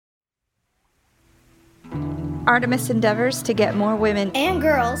Artemis endeavors to get more women and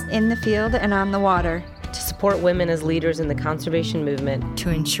girls in the field and on the water, to support women as leaders in the conservation movement, to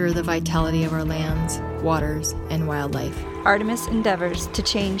ensure the vitality of our lands, waters, and wildlife. Artemis endeavors to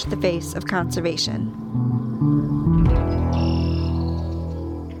change the face of conservation.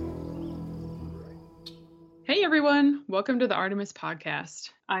 Hey everyone, welcome to the Artemis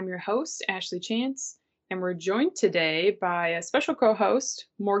podcast. I'm your host, Ashley Chance, and we're joined today by a special co-host,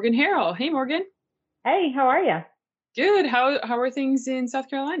 Morgan Harrell. Hey Morgan. Hey, how are you? Good. How are things in South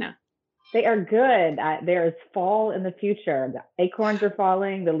Carolina? They are good. There's fall in the future. The acorns are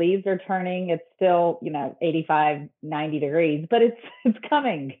falling, the leaves are turning. It's still, 85, 90 degrees, but it's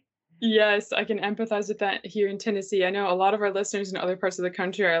coming. Yes, I can empathize with that here in Tennessee. I know a lot of our listeners in other parts of the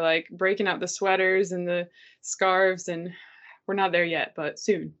country are like breaking out the sweaters and the scarves, and we're not there yet, but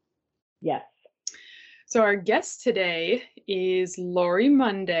soon. Yes. So our guest today is Lori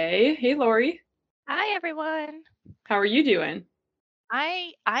Monday. Hey, Lori. Hi, everyone. How are you doing?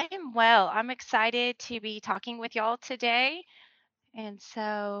 I am well. I'm excited to be talking with y'all today. And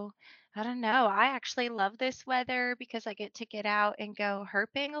so, I don't know. I actually love this weather because I get out and go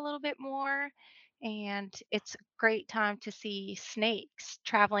herping a little bit more. And it's a great time to see snakes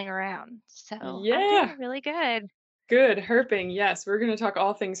traveling around. So I'm doing really good. Good. Herping. Yes, we're going to talk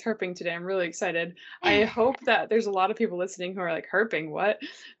all things herping today. I'm really excited. I hope that there's a lot of people listening who are like, herping, what?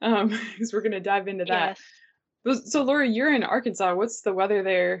 Because we're going to dive into that. Yes. So, Lori, you're in Arkansas. What's the weather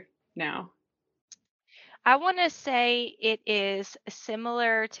there now? I want to say it is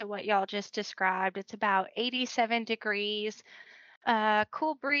similar to what y'all just described. It's about 87 degrees,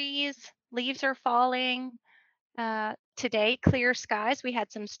 cool breeze, leaves are falling. Today, clear skies. We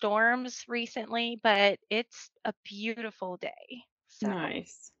had some storms recently, but it's a beautiful day. So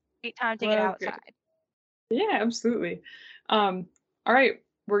nice. Great time to get outside. Good. Yeah, absolutely. All right.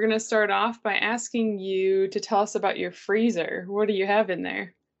 We're going to start off by asking you to tell us about your freezer. What do you have in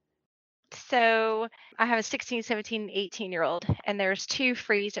there? So I have a 16, 17, 18-year-old, and there's two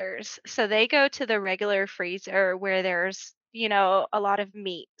freezers. So they go to the regular freezer where there's, a lot of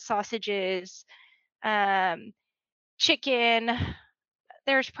meat, sausages, chicken.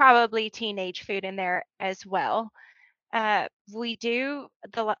 There's probably teenage food in there as well. Last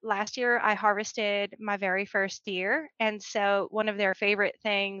year I harvested my very first deer. And so one of their favorite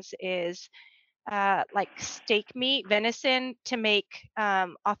things is like steak meat, venison, to make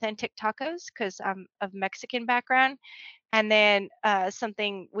authentic tacos because I'm of Mexican background. And then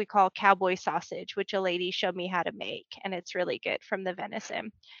something we call cowboy sausage, which a lady showed me how to make. And it's really good from the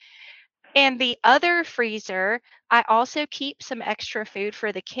venison. And the other freezer, I also keep some extra food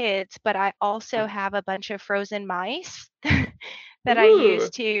for the kids, but I also have a bunch of frozen mice that I use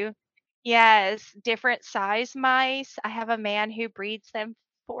different size mice. I have a man who breeds them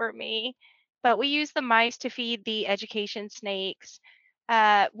for me, but we use the mice to feed the education snakes.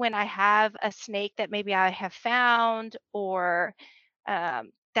 When I have a snake that maybe I have found or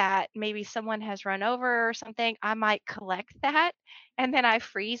that maybe someone has run over or something, I might collect that and then I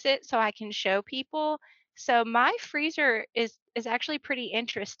freeze it so I can show people. So my freezer is actually pretty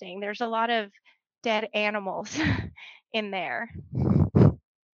interesting. There's a lot of dead animals in there.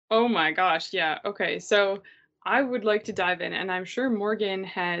 Oh my gosh, yeah. Okay, so I would like to dive in, and I'm sure Morgan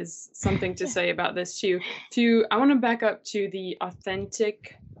has something to say about this too. I want to back up to the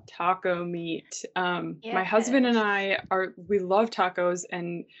authentic taco meat. My husband and I we love tacos,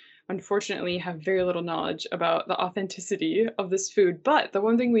 and unfortunately have very little knowledge about the authenticity of this food. But the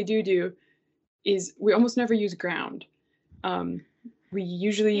one thing we do is we almost never use ground. We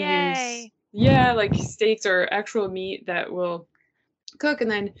usually use like steaks or actual meat that will cook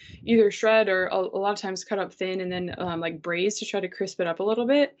and then either shred or a lot of times cut up thin and then like braise to try to crisp it up a little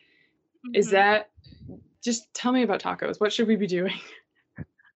bit. Mm-hmm. Is that, just tell me about tacos. What should we be doing?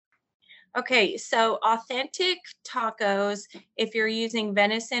 Okay, so authentic tacos, if you're using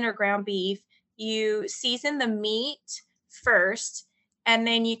venison or ground beef, you season the meat first, and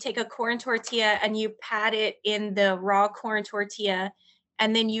then you take a corn tortilla and you pat it in the raw corn tortilla,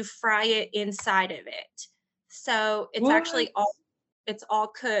 and then you fry it inside of it. So it's actually all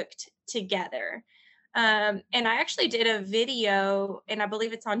cooked together. And I actually did a video, and I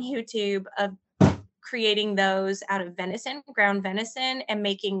believe it's on YouTube, of creating those out of venison, ground venison, and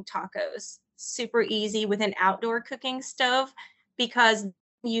making tacos. Super easy with an outdoor cooking stove because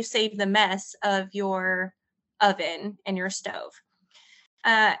you save the mess of your oven and your stove.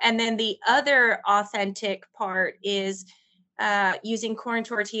 And then the other authentic part is using corn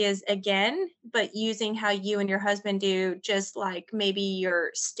tortillas again, but using how you and your husband do, just like maybe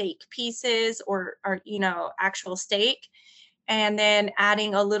your steak pieces or actual steak, and then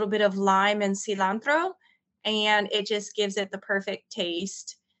adding a little bit of lime and cilantro and it just gives it the perfect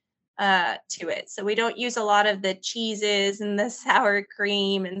taste to it. So we don't use a lot of the cheeses and the sour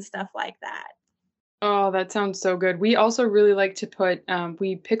cream and stuff like that. Oh, that sounds so good. We also really like to put,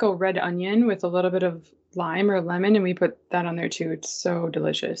 we pickle red onion with a little bit of lime or lemon, and we put that on there too. It's so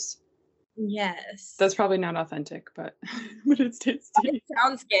delicious. Yes. That's probably not authentic, but but it's It tasty.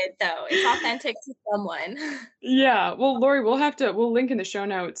 sounds good though. It's authentic to someone. Yeah. Well, Lori, we'll link in the show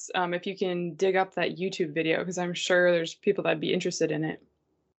notes if you can dig up that YouTube video because I'm sure there's people that'd be interested in it.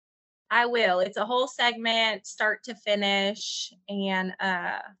 I will. It's a whole segment, start to finish, and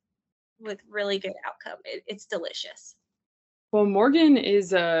with really good outcome. It's delicious. Well, Morgan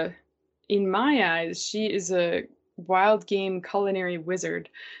is in my eyes, she is a wild game culinary wizard.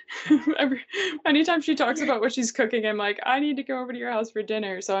 Anytime she talks about what she's cooking, I'm like, I need to go over to your house for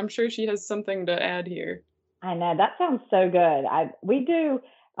dinner. So I'm sure she has something to add here. I know that sounds so good. We do.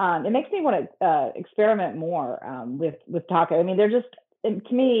 It makes me want to experiment more with taco. I mean, they're just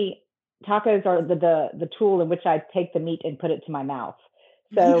to me, tacos are the tool in which I take the meat and put it to my mouth.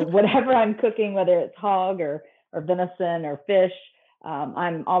 So whatever I'm cooking, whether it's hog or venison or fish,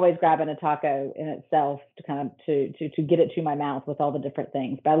 I'm always grabbing a taco in itself to kind of to get it to my mouth with all the different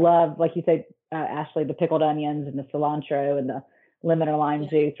things. But I love, like you said, Ashley, the pickled onions and the cilantro and the lemon or lime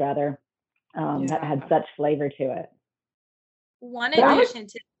juice rather. That had Yeah. such flavor to it. One But I would, addition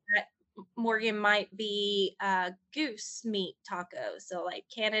to that, Morgan, might be goose meat tacos. So like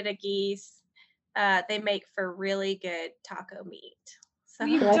Canada geese, they make for really good taco meat. So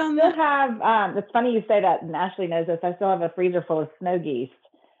We've so I done still that. have, it's funny you say that, and Ashley knows this. I still have a freezer full of snow geese.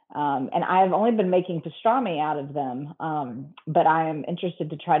 And I've only been making pastrami out of them. But I am interested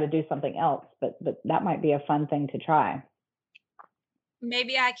to try to do something else. But that might be a fun thing to try.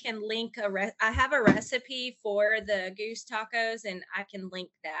 maybe I can link I have a recipe for the goose tacos, and I can link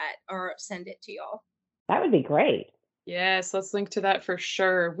that or send it to y'all. That would be great. Yes, let's link to that for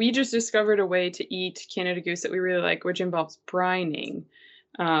sure. We just discovered a way to eat Canada goose that we really like, which involves brining.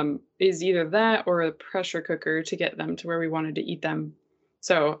 Is either that or a pressure cooker to get them to where we wanted to eat them.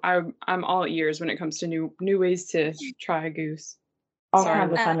 So I'm all ears when it comes to new ways to try a goose. All Sorry.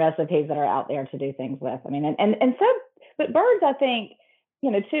 kinds of fun recipes that are out there to do things with. I mean, and so, but birds, I think,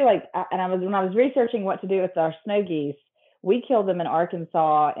 too, like, and when I was researching what to do with our snow geese, we killed them in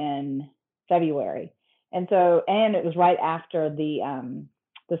Arkansas in February. And so, and it was right after the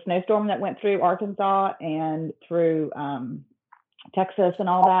snowstorm that went through Arkansas and through Texas and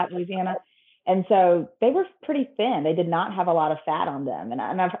all that, Louisiana. And so they were pretty thin. They did not have a lot of fat on them.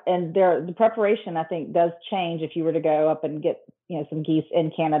 And the preparation, I think, does change if you were to go up and get, some geese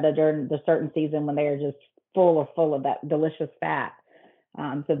in Canada during the certain season when they are just full of that delicious fat.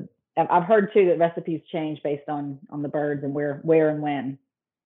 So I've heard too that recipes change based on the birds and where and when.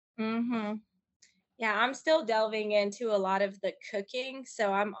 Mm-hmm. Yeah, I'm still delving into a lot of the cooking,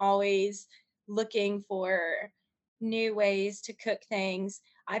 so I'm always looking for new ways to cook things.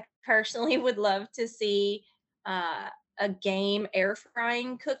 I personally would love to see uh, a game air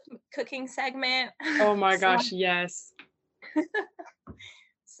frying cooking segment. Oh my so, gosh, yes.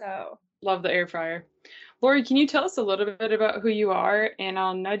 so Love the air fryer. Lori, can you tell us a little bit about who you are? And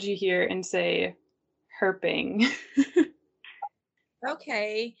I'll nudge you here and say herping.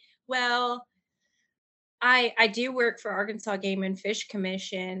 okay. Well, I do work for Arkansas Game and Fish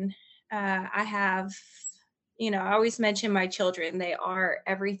Commission. I have, I always mention my children. They are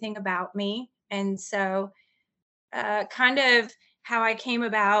everything about me. And so, kind of how I came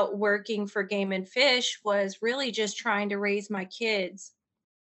about working for Game and Fish was really just trying to raise my kids.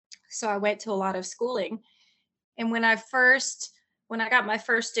 So I went to a lot of schooling. And when I got my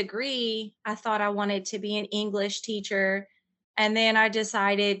first degree, I thought I wanted to be an English teacher. And then I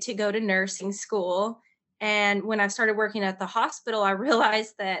decided to go to nursing school. And when I started working at the hospital, I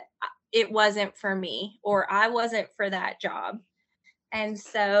realized that it wasn't for me, or I wasn't for that job. And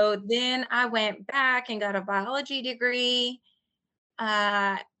so then I went back and got a biology degree.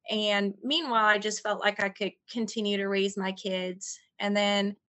 Uh, and meanwhile, I just felt like I could continue to raise my kids. And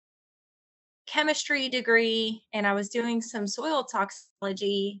then chemistry degree, and I was doing some soil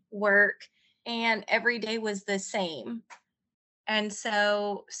toxicology work, and every day was the same. And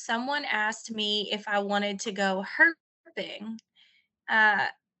so someone asked me if I wanted to go herping. Uh,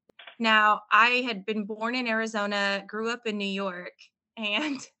 Now, I had been born in Arizona, grew up in New York,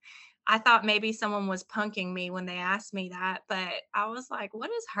 and I thought maybe someone was punking me when they asked me that, but I was like, "What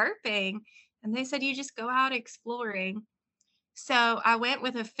is herping?" And they said, "You just go out exploring." So I went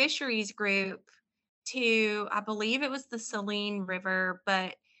with a fisheries group to, I believe it was the Saline River,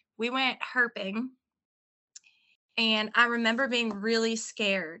 but we went herping. And I remember being really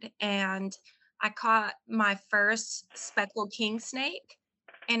scared. And I caught my first speckled king snake.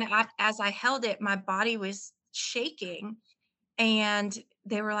 And as I held it, my body was shaking. And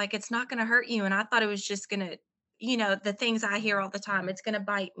they were like, it's not going to hurt you. And I thought it was just going to, the things I hear all the time, it's going to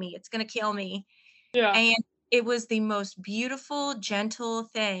bite me, it's going to kill me. Yeah. And it was the most beautiful, gentle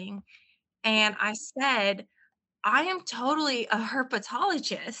thing. And I said, I am totally a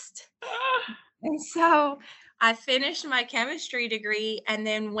herpetologist. And so I finished my chemistry degree and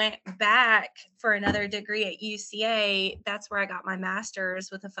then went back for another degree at UCA. That's where I got my master's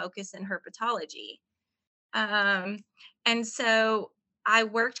with a focus in herpetology. And so I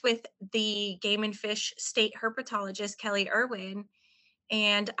worked with the Game and Fish state herpetologist, Kelly Irwin,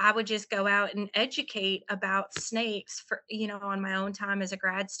 and I would just go out and educate about snakes for, on my own time as a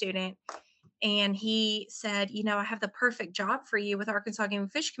grad student. And he said, I have the perfect job for you with Arkansas Game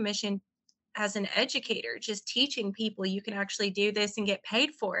and Fish Commission as an educator, just teaching people you can actually do this and get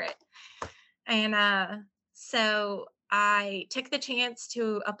paid for it. And so I took the chance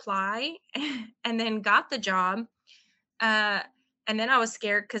to apply and then got the job. And then I was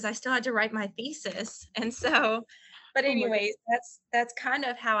scared because I still had to write my thesis. And so, but Oh my God. anyways, that's kind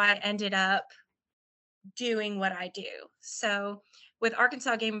of how I ended up doing what I do. So with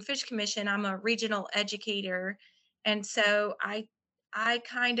Arkansas Game and Fish Commission, I'm a regional educator. And so I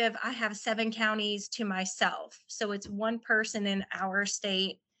have 7 counties to myself. So it's one person in our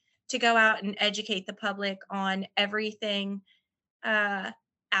state to go out and educate the public on everything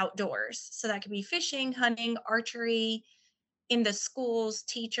outdoors. So that could be fishing, hunting, archery, in the schools,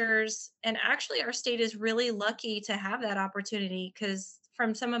 teachers, and actually our state is really lucky to have that opportunity because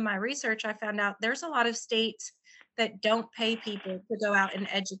from some of my research, I found out there's a lot of states that don't pay people to go out and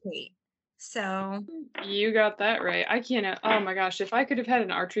educate. So, You got that right. I can't. Oh my gosh, if I could have had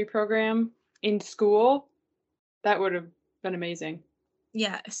an archery program in school, that would have been amazing.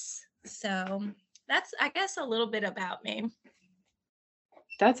 yes. So, that's, I guess, a little bit about me.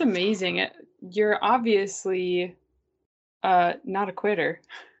 That's amazing. You're obviously not a quitter.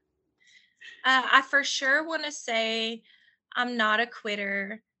 I for sure want to say I'm not a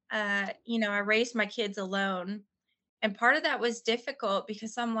quitter. I raised my kids alone. And part of that was difficult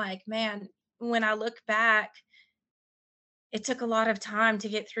because I'm like, man, when I look back, it took a lot of time to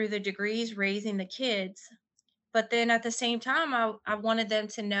get through the degrees raising the kids. But then at the same time, I wanted them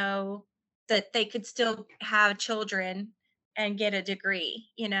to know that they could still have children and get a degree.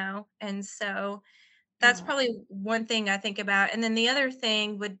 And so that's Oh, probably one thing I think about. And then the other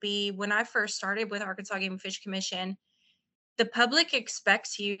thing would be when I first started with Arkansas Game and Fish Commission, the public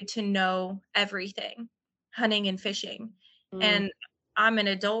expects you to know everything hunting and fishing. mm. And I'm an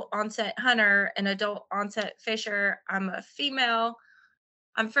adult onset hunter, an adult onset fisher. I'm a female.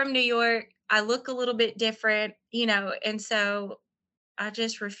 I'm from New York. I look a little bit different, and so I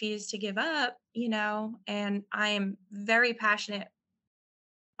just refuse to give up, and I am very passionate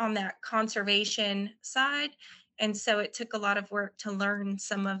on that conservation side. And so it took a lot of work to learn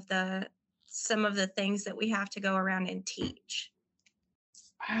some of the things that we have to go around and teach.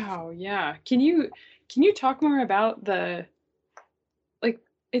 Wow, yeah. Can you talk more about like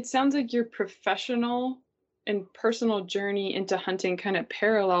it sounds like your professional and personal journey into hunting kind of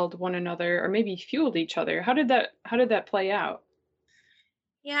paralleled one another or maybe fueled each other. How did that play out?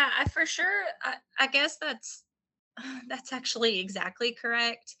 Yeah, I for sure. I guess that's actually exactly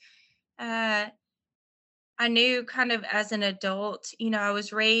correct. Uh, I knew kind of as an adult, I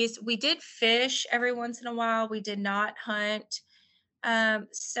was raised. We did fish every once in a while. We did not hunt.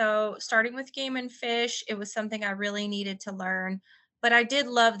 So starting with game and fish, it was something I really needed to learn. But I did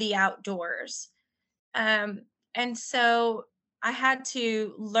love the outdoors. Um, and so I had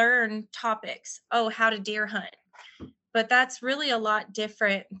to learn topics. Oh, how to deer hunt, but that's really a lot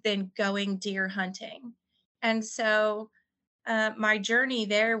different than going deer hunting. And so my journey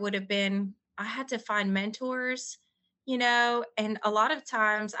there would have been I had to find mentors, and a lot of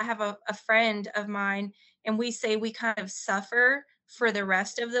times I have a friend of mine, and we say we kind of suffer for the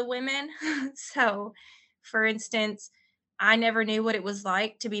rest of the women. So, for instance, I never knew what it was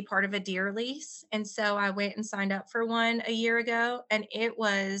like to be part of a deer lease. And so I went and signed up for one a year ago, and it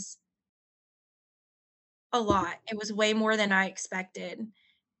was a lot. It was way more than I expected.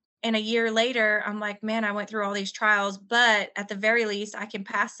 And a year later, I'm like, man, I went through all these trials, but at the very least, I can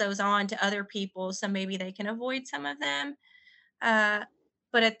pass those on to other people so maybe they can avoid some of them. Uh,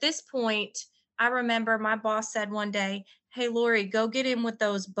 but at this point, I remember my boss said one day, hey, Lori, go get in with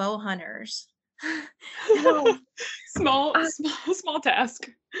those bow hunters. And Small, I, small, small task.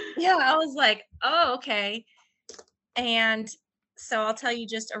 yeah, I was like, oh, okay. And so I'll tell you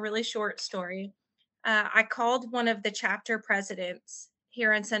just a really short story. I called one of the chapter presidents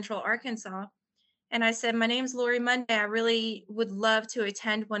here in Central Arkansas, And I said, "My name's Lori Monday. I really would love to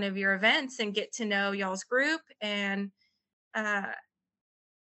attend one of your events and get to know y'all's group and uh,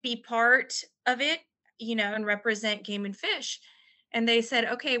 be part of it, and represent Game and Fish." And they said,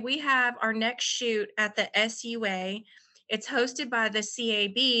 "Okay, we have our next shoot at the SUA. It's hosted by the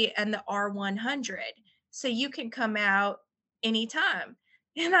CAB and the R100. So you can come out anytime."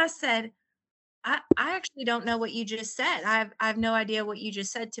 And I said, I actually don't know what you just said. I have no idea what you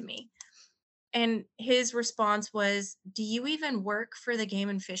just said to me. And his response was, "Do you even work for the Game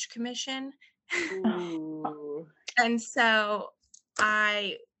and Fish Commission?" Ooh. And so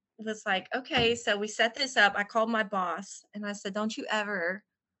I was like, "Okay." So we set this up. I called my boss and I said, "Don't you ever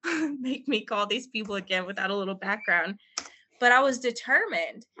make me call these people again without a little background." But I was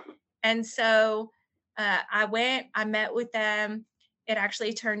determined. And so I went, I met with them. It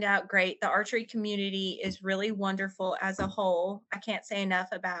actually turned out great. The archery community is really wonderful as a whole. I can't say enough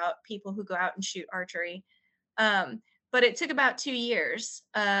about people who go out and shoot archery. But it took about 2 years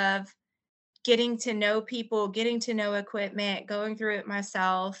of getting to know people, getting to know equipment, going through it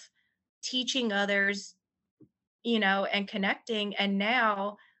myself, teaching others, and connecting. And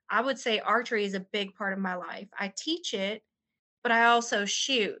now I would say archery is a big part of my life. I teach it, but I also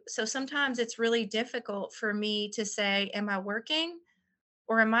shoot. So sometimes it's really difficult for me to say, am I working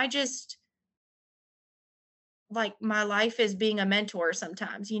or am I just like my life is being a mentor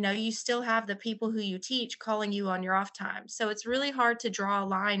sometimes? You still have the people who you teach calling you on your off time. So it's really hard to draw a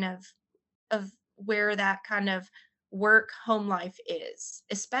line of where that kind of work home life is,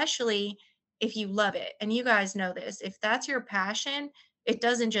 especially if you love it. And you guys know this. If that's your passion, it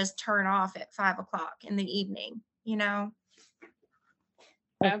doesn't just turn off at 5 o'clock in the evening.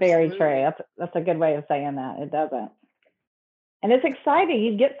 That's very true. Absolutely. That's a good way of saying that. It doesn't. And it's exciting.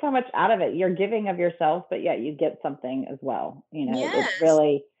 You get so much out of it. You're giving of yourself, but yet you get something as well. Yes,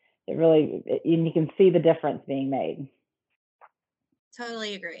 You can see the difference being made.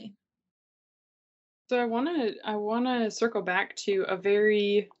 totally agree. So I wanna circle back to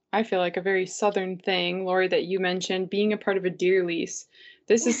I feel like a very southern thing, Lori, that you mentioned, being a part of a deer lease.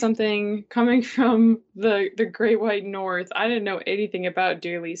 This is something coming from the Great White North. I didn't know anything about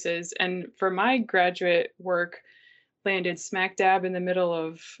deer leases, and for my graduate work, landed smack dab in the middle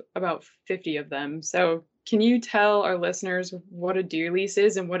of about 50 of them. So can you tell our listeners what a deer lease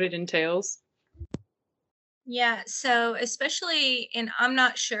is and what it entails? Yeah, so especially I'm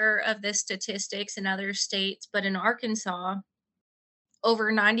not sure of the statistics in other states, but in Arkansas,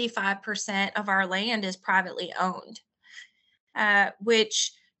 over 95% of our land is privately owned,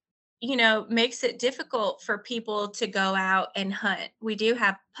 which, makes it difficult for people to go out and hunt. We do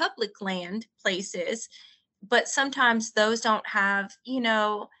have public land places, but sometimes those don't have,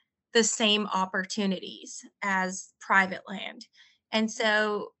 the same opportunities as private land. And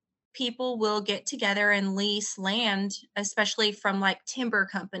so people will get together and lease land, especially from like timber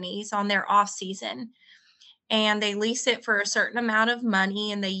companies on their off season. And they lease it for a certain amount of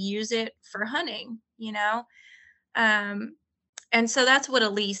money and they use it for hunting. Um, and so that's what a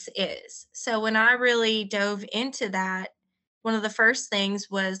lease is. So when I really dove into that, one of the first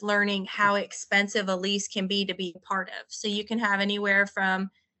things was learning how expensive a lease can be to be a part of. So you can have anywhere from,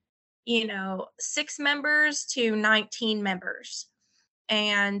 6 members to 19 members.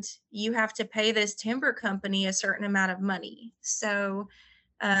 And you have to pay this timber company a certain amount of money. So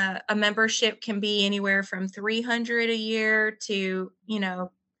a membership can be anywhere from 300 a year to,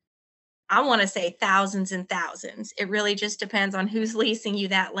 I want to say thousands and thousands. It really just depends on who's leasing you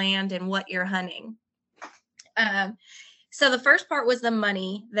that land and what you're hunting. Um, so the first part was the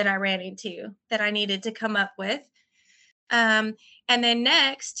money that I ran into that I needed to come up with. Um, and then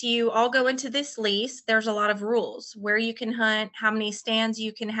next, you all go into this lease. There's a lot of rules: where you can hunt, how many stands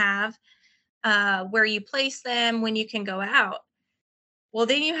you can have, where you place them, when you can go out. Well,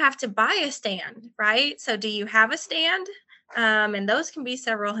 then you have to buy a stand, right? So, do you have a stand? And those can be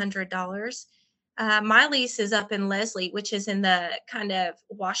several $100s. My lease is up in Leslie, which is in the kind of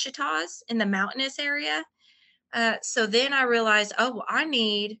Washitas in the mountainous area. So then I realized, oh, well, I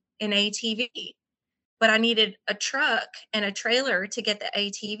need an ATV, but I needed a truck and a trailer to get the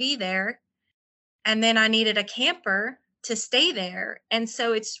ATV there. And then I needed a camper to stay there. And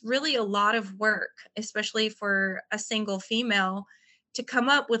so it's really a lot of work, especially for a single female, to come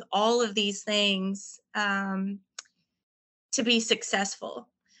up with all of these things to be successful.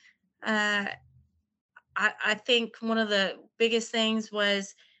 Uh, I think one of the biggest things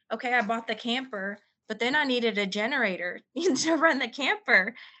was, okay, I bought the camper, but then I needed a generator to run the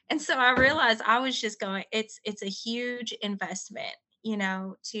camper. And so I realized I was just going, it's a huge investment,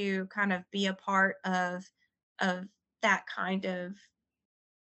 to kind of be a part of that kind of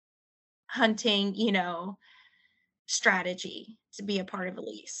hunting, strategy to be a part of a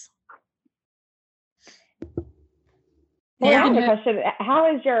lease. Well, I Morgan, have a question.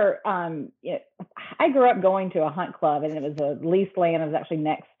 How is your, I grew up going to a hunt club, and it was a leased land. It was actually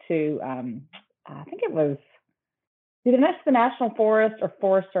next to, I think it was either next to the National Forest or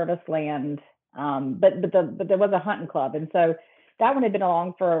Forest Service land. But there was a hunting club. And so that one had been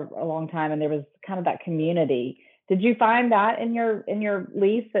along for a long time, and there was kind of that community. Did you find that in your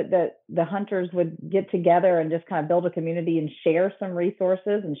lease that the hunters would get together and just kind of build a community and share some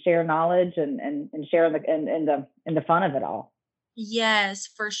resources and share knowledge and share in the fun of it all? Yes,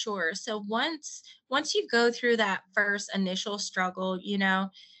 for sure. So once you go through that first initial struggle,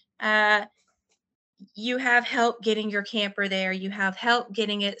 uh, you have help getting your camper there, you have help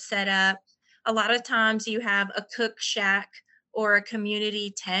getting it set up. A lot of times you have a cook shack or a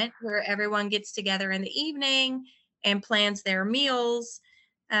community tent where everyone gets together in the evening and plans their meals.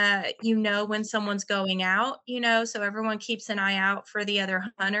 When someone's going out, so everyone keeps an eye out for the other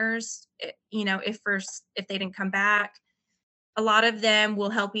hunters, if they didn't come back. A lot of them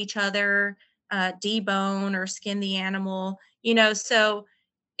will help each other debone or skin the animal, so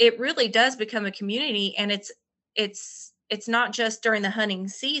it really does become a community, and it's not just during the hunting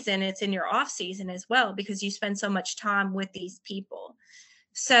season, it's in your off season as well, because you spend so much time with these people.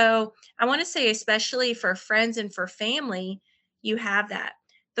 So I want to say, especially for friends and for family, you have that.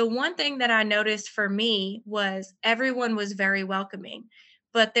 The one thing that I noticed for me was everyone was very welcoming,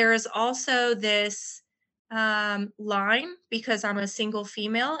 but there is also this line, because I'm a single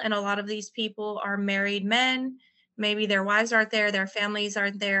female, and a lot of these people are married men. Maybe their wives aren't there, their families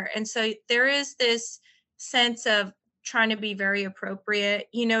aren't there. And so there is this sense of trying to be very appropriate.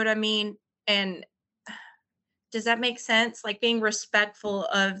 You know what I mean? And does that make sense? Like being respectful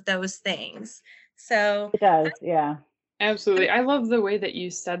of those things. So It does, yeah. absolutely. I love the way that you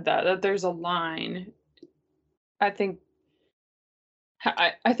said that there's a line. I think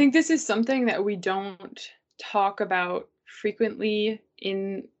this is something that we don't talk about frequently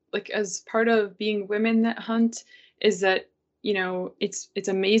in, like, as part of being women that hunt, is that, it's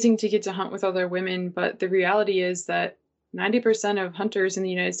amazing to get to hunt with other women, but the reality is that 90% of hunters in the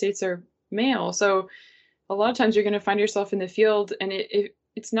United States are male. So a lot of times you're going to find yourself in the field, and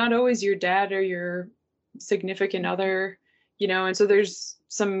it's not always your dad or your significant other, and so there's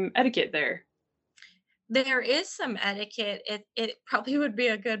some etiquette there. there is some etiquette. It probably would be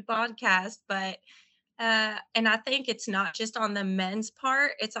a good podcast, but and I think it's not just on the men's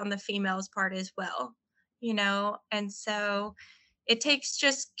part, it's on the females' part as well, and so it takes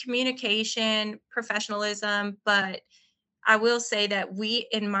just communication, professionalism, but I will say that we,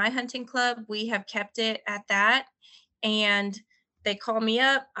 in my hunting club, we have kept it at that. And they call me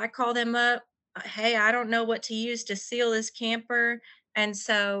up, I call them up. Hey, I don't know what to use to seal this camper. And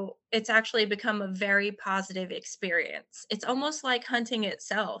so it's actually become a very positive experience. It's almost like hunting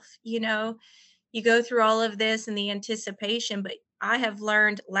itself. You go through all of this and the anticipation, but I have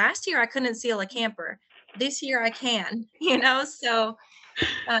learned last year I couldn't seal a camper. This year I can, so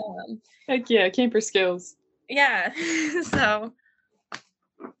Heck yeah, camper skills. yeah. So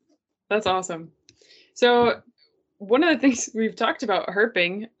That's awesome. So one of the things we've talked about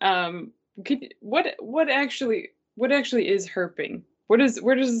herping, what actually is herping? Where does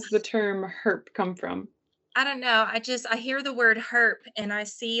the term herp come from? I don't know. I hear the word herp and I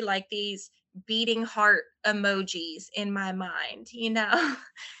see like these beating heart emojis in my mind,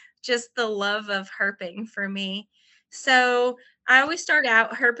 just the love of herping for me. So I always start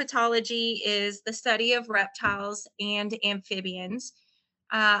out, herpetology is the study of reptiles and amphibians.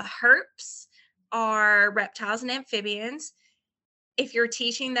 Herps are reptiles and amphibians. If you're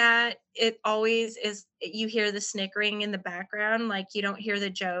teaching that, it always is, you hear the snickering in the background, like you don't hear the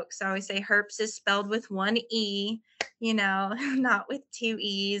jokes. I always say herps is spelled with one E, not with two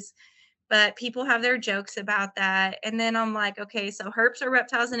E's, but people have their jokes about that. And then I'm like, okay, so herps are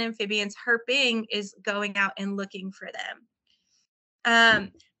reptiles and amphibians. Herping is going out and looking for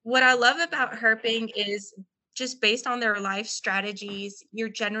them. What I love about herping is just based on their life strategies, you're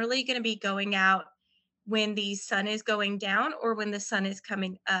generally going to be going out when the sun is going down or when the sun is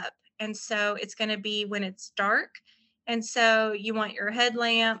coming up. And so it's going to be when it's dark. And so you want your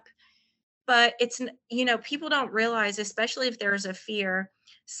headlamp, but people don't realize, especially if there's a fear,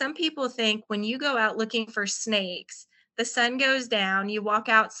 some people think when you go out looking for snakes, the sun goes down, you walk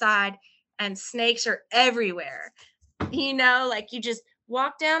outside and snakes are everywhere. Like you just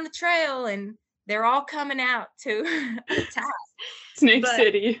walk down the trail and they're all coming out to attack. Snake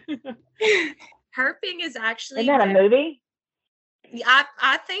City. Herping is actually... Isn't that a movie?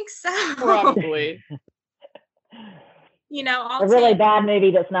 I think so. Probably. I'll A really take bad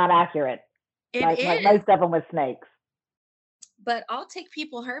movie that's not accurate, it like is. most of them with snakes. But I'll take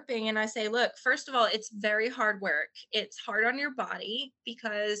people herping and I say, look, first of all, it's very hard work. It's hard on your body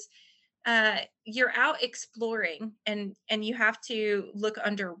because you're out exploring and you have to look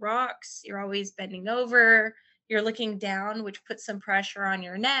under rocks. You're always bending over. You're looking down, which puts some pressure on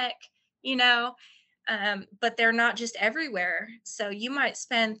your neck, you know. But they're not just everywhere. So you might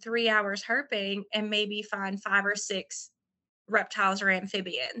spend 3 hours herping and maybe find 5 or 6 reptiles or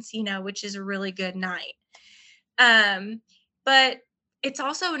amphibians, which is a really good night. But it's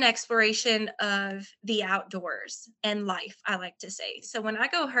also an exploration of the outdoors and life, I like to say. So when I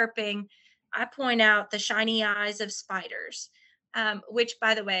go herping, I point out the shiny eyes of spiders, which,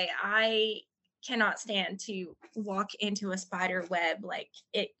 by the way, I cannot stand to walk into a spider web. Like,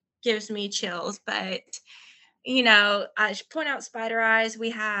 it gives me chills. But, I should point out spider eyes.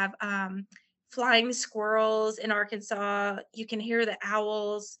 We have flying squirrels in Arkansas. You can hear the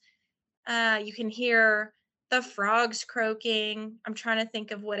owls. You can hear the frogs croaking. I'm trying to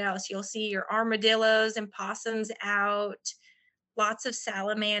think of what else. You'll see your armadillos and possums out, lots of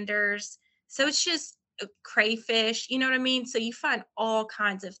salamanders. So it's just crayfish, you know what I mean? So you find all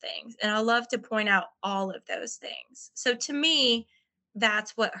kinds of things. And I love to point out all of those things. So to me,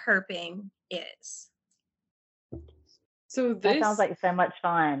 that's what herping is. So That sounds like so much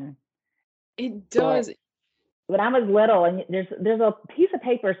fun. It does. When I was little, and there's a piece of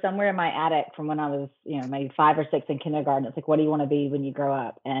paper somewhere in my attic from when I was, maybe 5 or 6 in kindergarten. It's like, what do you want to be when you grow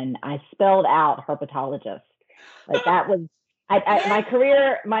up? And I spelled out herpetologist. Like, that was, my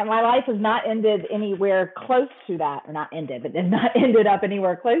career, my life has not ended anywhere close to that, or not ended, but not ended up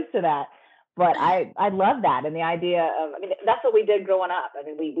anywhere close to that. But I love that. And the idea of, that's what we did growing up.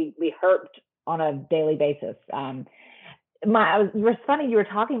 We herped on a daily basis. It was funny you were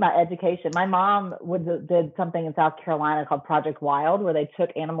talking about education. My mom did something in South Carolina called Project Wild, where they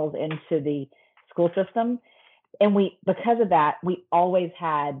took animals into the school system, and because of that, we always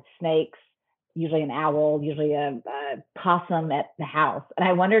had snakes, usually an owl, usually a possum at the house. And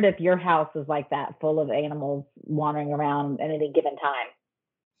I wondered if your house was like that, full of animals wandering around at any given time.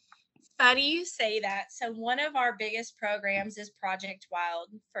 Funny you say that. So one of our biggest programs is Project Wild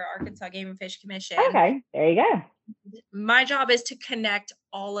for Arkansas Game and Fish Commission. Okay, there you go. My job is to connect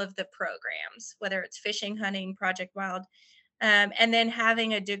all of the programs, whether it's fishing, hunting, Project Wild, and then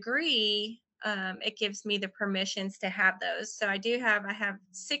having a degree. It gives me the permissions to have those. So I have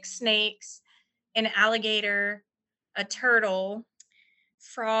 6 snakes, an alligator, a turtle,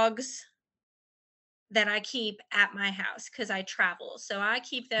 frogs that I keep at my house because I travel. So I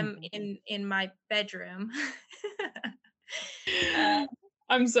keep them in my bedroom.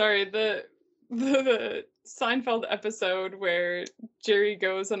 I'm sorry, the Seinfeld episode where Jerry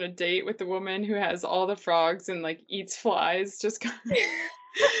goes on a date with the woman who has all the frogs and like eats flies. Just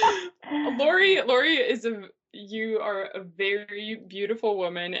Lori you are a very beautiful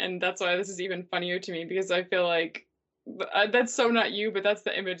woman, and that's why this is even funnier to me, because I feel like that's so not you, but that's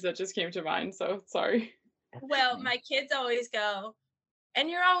the image that just came to mind. So sorry. Well, my kids always go, and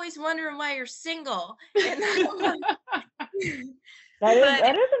you're always wondering why you're single. That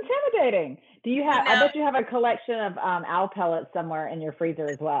is intimidating. Do you have? I bet you have a collection of owl pellets somewhere in your freezer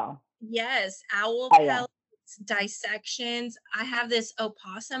as well. Yes, owl pellets, dissections. I have this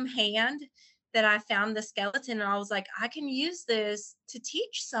opossum hand that I found the skeleton, and I was like, I can use this to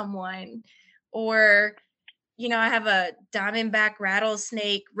teach someone. Or, I have a diamondback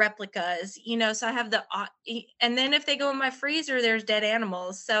rattlesnake replicas. So I have and then if they go in my freezer, there's dead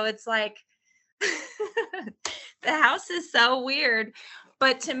animals. So it's like, the house is so weird,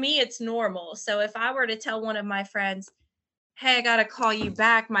 but to me it's normal. So if I were to tell one of my friends, hey, I gotta call you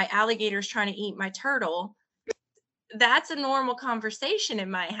back, my alligator's trying to eat my turtle, that's a normal conversation in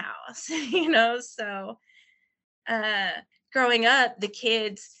my house. So growing up, the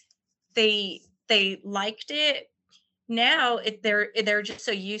kids, they liked it. Now they're just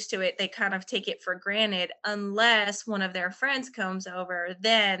so used to it, they kind of take it for granted. Unless one of their friends comes over,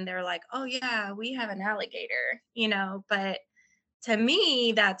 then they're like, oh yeah, we have an alligator, but to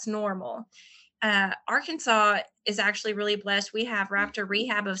me that's normal. Arkansas is actually really blessed. We have Raptor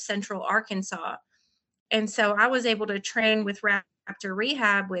Rehab of Central Arkansas, and so I was able to train with Raptor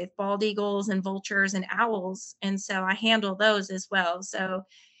Rehab with bald eagles and vultures and owls, and so I handle those as well. So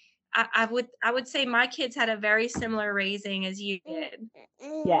I would say my kids had a very similar raising as you did.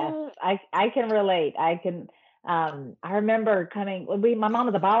 Yes, I can relate. I remember my mom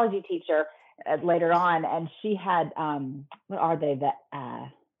was a biology teacher later on, and she had what are they,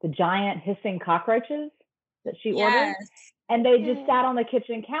 the giant hissing cockroaches that she ordered, and they just sat on the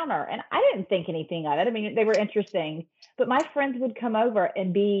kitchen counter, and I didn't think anything of it. They were interesting, But my friends would come over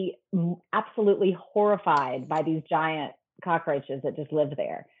and be absolutely horrified by these giant cockroaches that just lived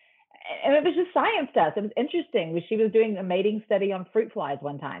there. And it was just science to us. It was interesting. She was doing a mating study on fruit flies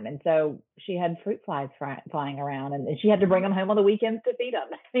one time. And so she had fruit flies flying around, and she had to bring them home on the weekends to feed them.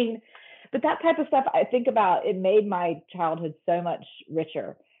 I mean, but that type of stuff, I think about, it made my childhood so much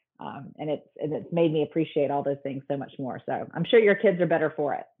richer. And it's made me appreciate all those things so much more. So I'm sure your kids are better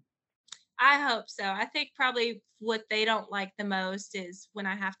for it. I hope so. I think probably what they don't like the most is when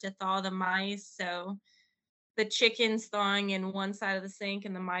I have to thaw the mice. So the chicken's thawing in one side of the sink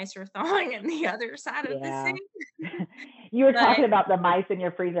and the mice are thawing in the other side of the Yeah. sink. You were But talking about the mice in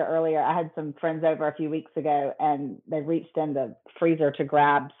your freezer earlier. I had some friends over a few weeks ago, and they reached in the freezer to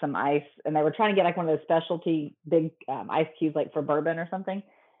grab some ice, and they were trying to get like one of those specialty big ice cubes, like for bourbon or something.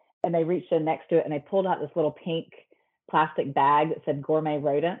 And they reached in next to it, and they pulled out this little pink plastic bag that said gourmet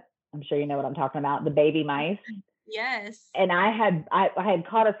rodent. I'm sure you know what I'm talking about, the baby mice. yes. And I had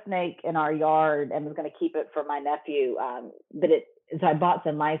caught a snake in our yard and was going to keep it for my nephew, so I bought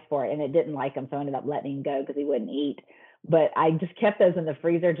some mice for it, and it didn't like him, so I ended up letting him go because he wouldn't eat. But I just kept those in the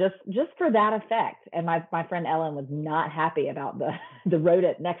freezer just for that effect. And my friend Ellen was not happy about the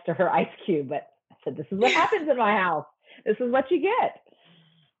rodent next to her ice cube, but I said, this is what happens in my house. This is what you get.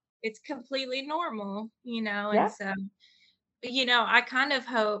 It's completely normal, Yeah. and so,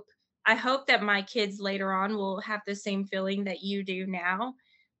 I hope that my kids later on will have the same feeling that you do now.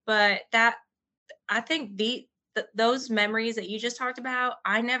 But that I think those memories that you just talked about,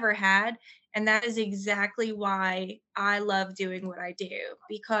 I never had, and that is exactly why I love doing what I do,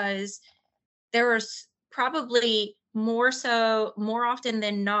 because there was probably more often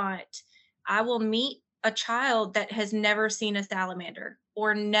than not, I will meet a child that has never seen a salamander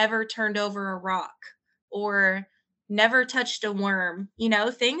or never turned over a rock or never touched a worm,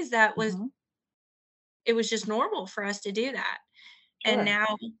 things that Mm-hmm. it was just normal for us to do that. And Sure.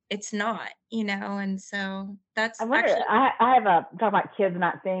 now it's not, and so I that's wonder. actually I have a talk about kids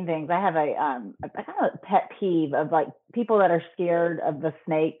not seeing things. I have a kind of a pet peeve of like people that are scared of the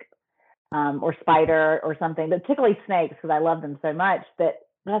snake or spider or something, but particularly snakes because I love them so much. But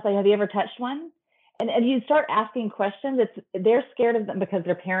I was like, have you ever touched one? And you start asking questions. They're scared of them because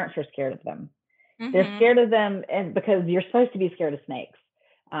their parents are scared of them. They're mhm. scared of them, and because you're supposed to be scared of snakes.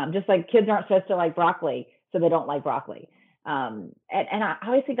 Just like kids aren't supposed to like broccoli, so they don't like broccoli. And I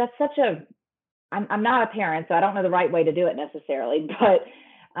always think that's such a I'm not a parent, so I don't know the right way to do it necessarily, but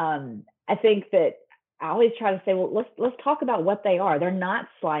I think that I always try to say, well, let's talk about what they are. They're not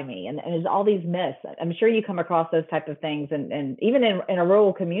slimy, and there's all these myths. I'm sure you come across those type of things, and even in a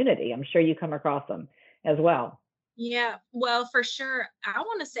rural community, I'm sure you come across them as well. Yeah, well, for sure. I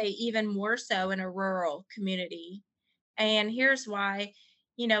want to say even more so in a rural community. And here's why,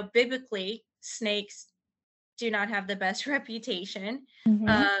 biblically, snakes do not have the best reputation. Mm-hmm.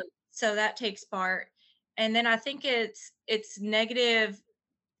 Um, so that takes part. And then I think it's negative,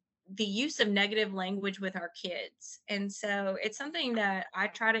 the use of negative language with our kids. And so it's something that I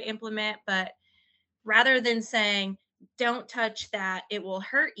try to implement, but rather than saying, don't touch that, it will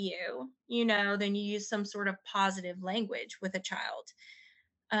hurt you, then you use some sort of positive language with a child.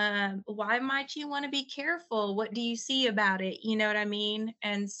 Why might you want to be careful? What do you see about it? You know what I mean?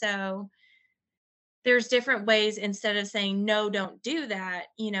 And so there's different ways instead of saying, no, don't do that,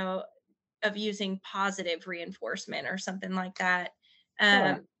 of using positive reinforcement or something like that.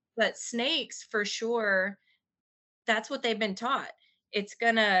 Sure. But snakes, for sure, that's what they've been taught. It's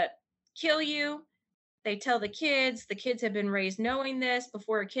gonna kill you. They tell the kids have been raised knowing this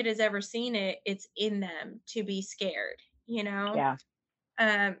before a kid has ever seen it. It's in them to be scared, Yeah.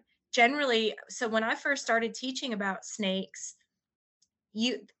 Um, generally, so when I first started teaching about snakes,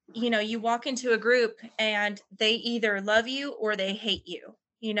 you you walk into a group and they either love you or they hate you.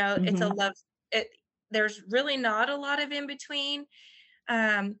 It's a Mm-hmm. love it, there's really not a lot of in between.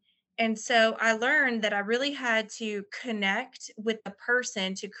 Um, and so I learned that I really had to connect with the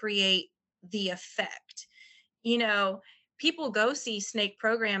person to create the effect. you know, People go see snake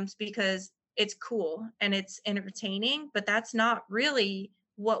programs because it's cool and it's entertaining, but that's not really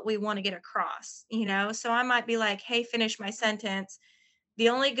what we want to get across. So I might be like, hey, finish my sentence. The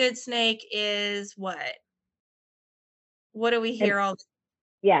only good snake is what? What do we And hear all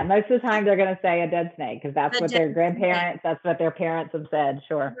yeah, most of the time they're going to say a dead snake because that's the what dead their snake? grandparents, that's what their parents have said.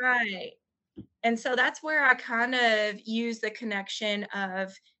 Sure. Right. And so that's where I kind of use the connection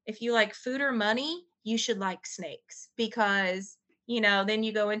of if you like food or money, you should like snakes because, then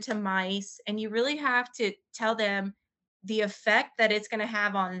you go into mice and you really have to tell them the effect that it's going to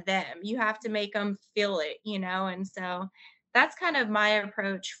have on them. You have to make them feel it. And so that's kind of my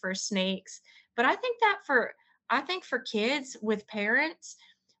approach for snakes. But I think that for I think for kids with parents,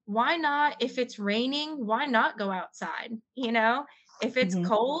 why not, if it's raining, why not go outside? If it's Hmm.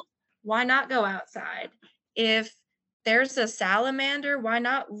 cold, why not go outside? If there's a salamander, why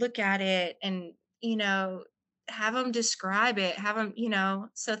not look at it and, you know, have them describe it, have them,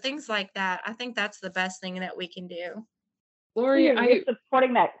 so things like that. I think that's the best thing that we can do. So Lori, you're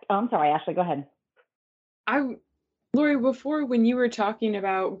supporting that. Oh, I'm sorry, Ashley. Go ahead. I, Lori, before when you were talking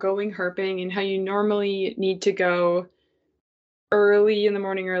about going herping and how you normally need to go early in the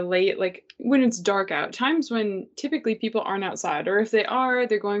morning or late, like when it's dark out, times when typically people aren't outside, or if they are,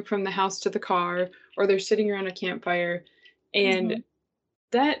 they're going from the house to the car, or they're sitting around a campfire. And Mhm.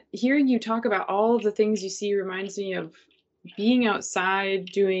 that hearing you talk about all of the things you see reminds me of being outside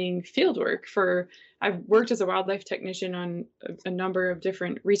doing field work for I've worked as a wildlife technician on a number of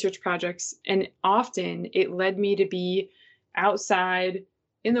different research projects, and often it led me to be outside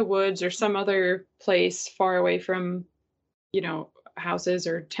in the woods or some other place far away from, houses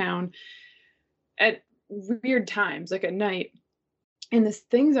or town at weird times, like at night. And the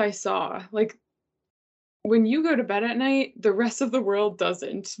things I saw, like when you go to bed at night, the rest of the world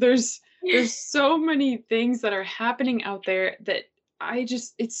doesn't. There's so many things that are happening out there that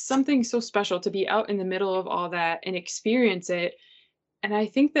it's something so special to be out in the middle of all that and experience it. And I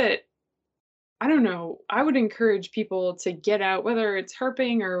think that I don't know, I would encourage people to get out, whether it's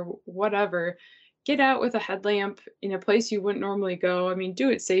herping or whatever, get out with a headlamp in a place you wouldn't normally go. I mean, do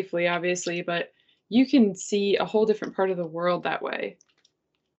it safely, obviously, but you can see a whole different part of the world that way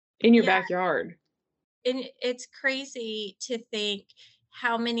in your Yeah, backyard. and it's crazy to think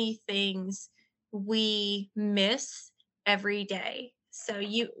how many things we miss every day. So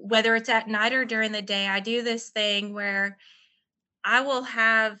whether it's at night or during the day, I do this thing where I will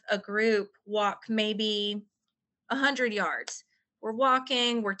have a group walk maybe 100 yards. We're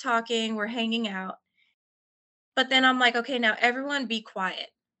walking, we're talking, we're hanging out. But then I'm like, okay, now everyone be quiet.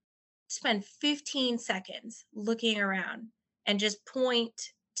 Spend 15 seconds looking around and just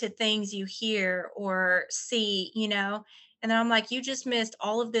point to things you hear or see, And then I'm like, you just missed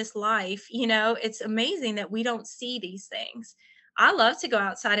all of this life. It's amazing that we don't see these things. I love to go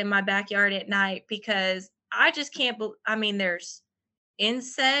outside in my backyard at night because I just can't I mean, there's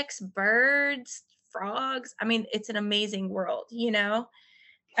insects, birds, frogs. I mean, it's an amazing world.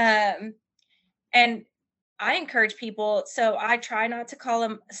 Um, and I encourage people, so I try not to call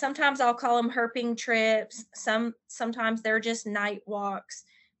them, sometimes I'll call them herping trips, sometimes they're just night walks.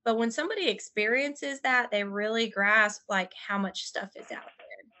 But when somebody experiences that, they really grasp like how much stuff is out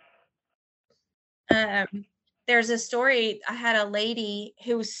there. There's a story, I had a lady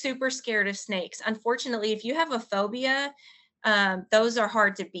who was super scared of snakes. Unfortunately, if you have a phobia, those are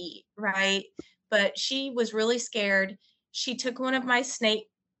hard to beat, right? But she was really scared. She took one of my snake,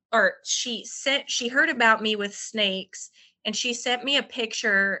 or she heard about me with snakes, and she sent me a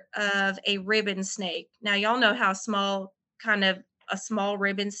picture of a ribbon snake. Now, y'all know how small, kind of a small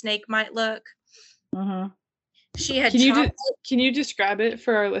ribbon snake might look. Hmm. She had Can you chopped. can you describe it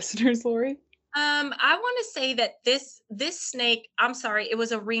for our listeners, Lori? I want to say that this snake, I'm sorry, it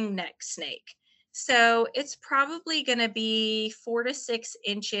was a ringneck snake. So it's probably going to be 4 to 6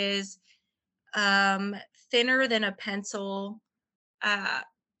 inches, um, thinner than a pencil, uh,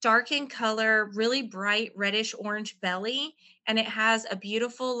 dark in color, really bright reddish orange belly, and it has a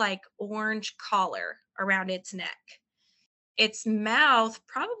beautiful like orange collar around its neck. Its mouth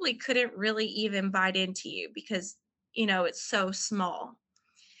probably couldn't really even bite into you because it's so small.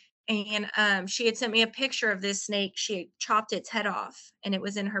 And she had sent me a picture of this snake. She had chopped its head off, and it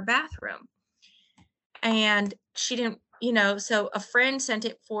was in her bathroom. And she didn't, so a friend sent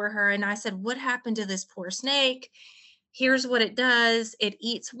it for her. And I said, what happened to this poor snake? Here's what it does: it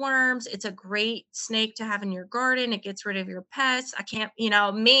eats worms. It's a great snake to have in your garden. It gets rid of your pests. I can't,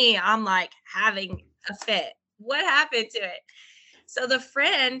 I'm like having a fit. What happened to it? So the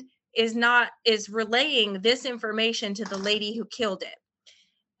friend is relaying this information to the lady who killed it.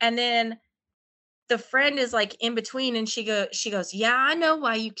 And then the friend is like in between, and she goes, yeah, I know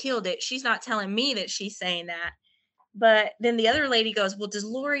why you killed it. She's not telling me that she's saying that. But then the other lady goes, well, does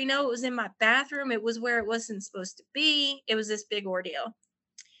Lori know it was in my bathroom? It was where it wasn't supposed to be. It was this big ordeal.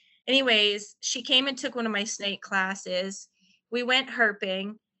 Anyways, she came and took one of my snake classes. We went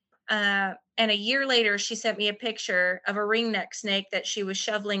herping. And a year later, she sent me a picture of a ringneck snake that she was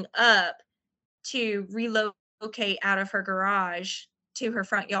shoveling up to relocate out of her garage to her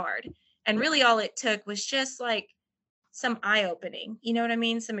front yard. And really all it took was just like some eye opening, you know what I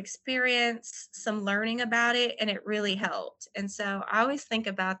mean? Some experience, some learning about it, and it really helped. And so I always think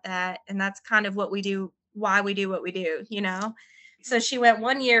about that. And that's kind of what we do, why we do what we do, So she went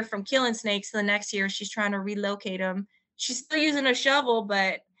 1 year from killing snakes to the next year she's trying to relocate them. She's still using a shovel,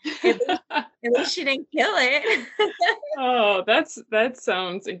 but at least she didn't kill it. Oh, that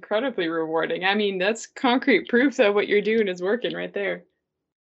sounds incredibly rewarding. I mean, that's concrete proof that what you're doing is working right there.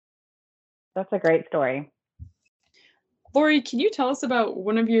 That's a great story. Lori, can you tell us about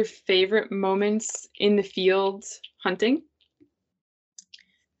one of your favorite moments in the field hunting?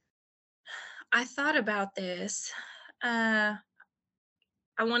 I thought about this. I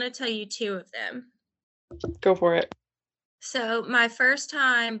want to tell you two of them. Go for it. So, my first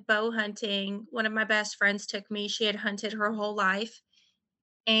time bow hunting, one of my best friends took me. She had hunted her whole life,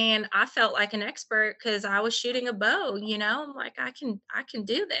 and I felt like an expert because I was shooting a bow. I'm like, I can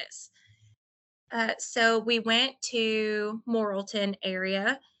do this. So we went to Morrilton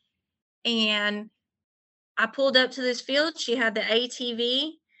area, and I pulled up to this field. She had the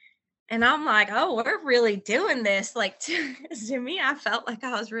ATV, and I'm like, oh, we're really doing this. Like to me, I felt like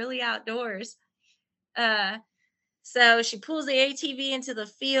I was really outdoors. Uh, so she pulls the ATV into the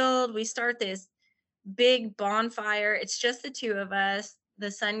field. We start this big bonfire. It's just the two of us. The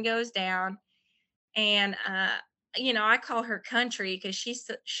sun goes down, and I call her country because she's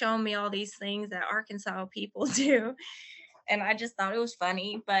shown me all these things that Arkansas people do, and I just thought it was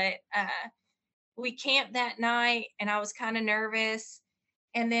funny. But we camped that night, and I was kind of nervous.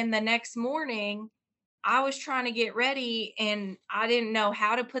 And then the next morning, I was trying to get ready, and I didn't know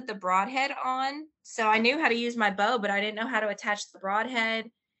how to put the broadhead on. So I knew how to use my bow, but I didn't know how to attach the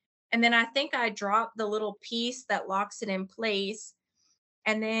broadhead. And then I think I dropped the little piece that locks it in place.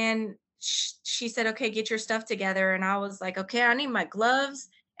 And then she said, okay, get your stuff together. And I was like, okay, I need my gloves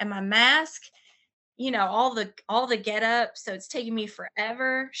and my mask, all the get up. So it's taking me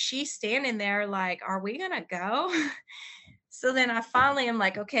forever. She's standing there like, are we gonna go? So then I finally am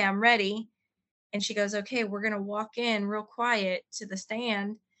like, okay, I'm ready. And she goes, okay, we're gonna walk in real quiet to the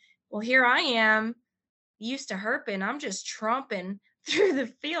stand. Well, here I am, used to herping. I'm just tromping through the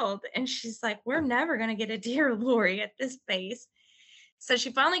field. And she's like, we're never gonna get a deer, Lori, at this pace. So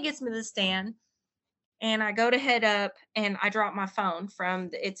she finally gets me to the stand, and I go to head up, and I drop my phone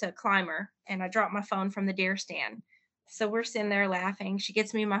it's a climber, and I drop my phone from the deer stand. So we're sitting there laughing. She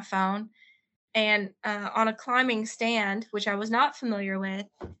gets me my phone, and on a climbing stand, which I was not familiar with,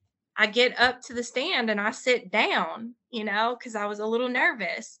 I get up to the stand and I sit down, because I was a little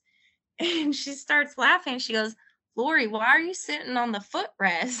nervous. And she starts laughing. She goes, Lori, why are you sitting on the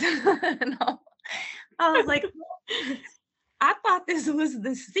footrest? And I was like, I thought this was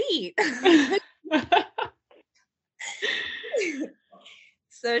the seat.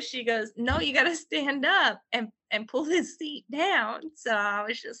 So she goes, no, you got to stand up and pull this seat down. So I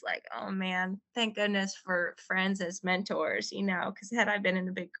was just like, oh man, thank goodness for friends as mentors, because had I been in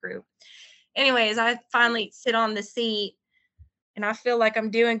a big group. Anyways, I finally sit on the seat, and I feel like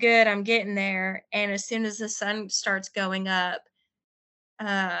I'm doing good. I'm getting there. And as soon as the sun starts going up,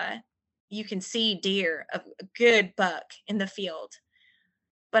 you can see deer, a good buck in the field.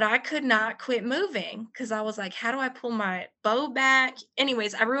 But I could not quit moving because I was like, how do I pull my bow back?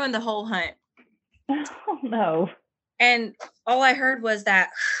 Anyways, I ruined the whole hunt. Oh, no. And all I heard was that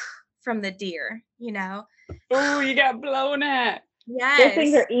from the deer, Oh, you got blown at. Yes. Those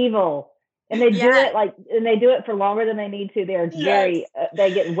things are evil. And they do it for longer than they need to. They're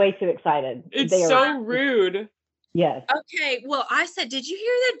they get way too excited. It's so rude. Yes. Okay. Well, I said, did you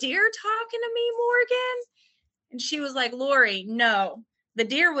hear the deer talking to me, Morgan? And she was like, Lori, no, the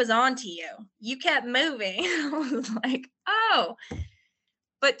deer was onto you. You kept moving. I was like, oh.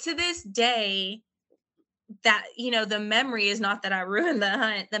 But to this day, that, the memory is not that I ruined the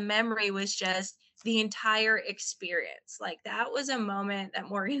hunt. The memory was just the entire experience. Like, that was a moment that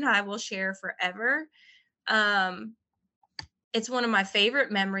Morgan and I will share forever. It's one of my favorite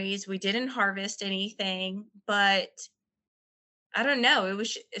memories. We didn't harvest anything, but I don't know.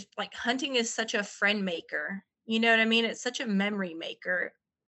 It's like hunting is such a friend maker. You know what I mean? It's such a memory maker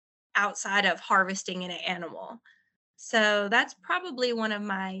outside of harvesting an animal. So that's probably one of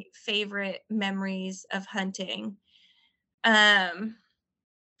my favorite memories of hunting.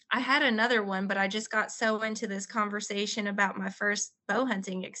 I had another one, but I just got so into this conversation about my first bow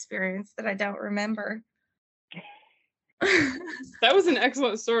hunting experience that I don't remember. That was an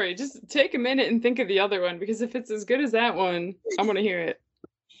excellent story. Just take a minute and think of the other one, because if it's as good as that one, I want to hear it.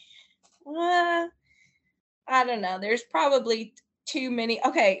 I don't know. There's probably too many.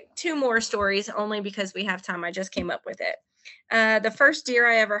 Okay, two more stories only because we have time. I just came up with it. The first deer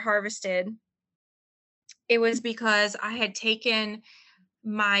I ever harvested, it was because I had taken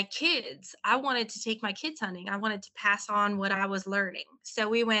my kids. I wanted to take my kids hunting. I wanted to pass on what I was learning. So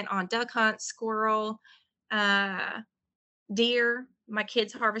we went on duck hunt, squirrel, deer. My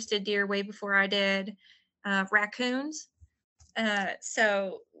kids harvested deer way before I did. Raccoons.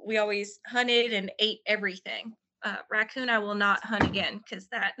 So we always hunted and ate everything. Raccoon, I will not hunt again because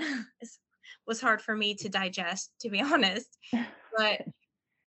that was hard for me to digest, to be honest. But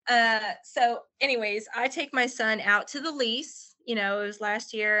so anyways, I take my son out to the lease. It was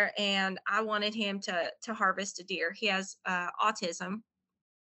last year, and I wanted him to harvest a deer. He has autism,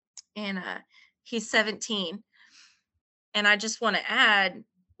 and he's 17. And I just want to add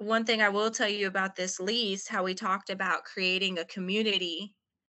one thing I will tell you about this lease, how we talked about creating a community,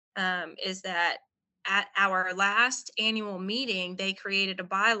 is that at our last annual meeting, they created a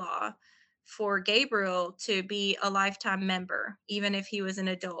bylaw for Gabriel to be a lifetime member, even if he was an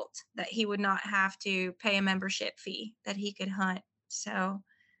adult, that he would not have to pay a membership fee, that he could hunt. So,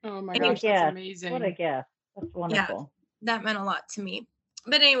 Oh my What a gosh, that's gift. What a amazing. gift. That's yeah, wonderful. that meant a lot to me.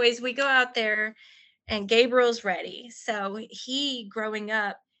 But anyways, we go out there and Gabriel's ready. So he, growing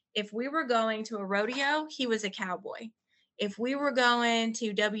up, if we were going to a rodeo, he was a cowboy. If we were going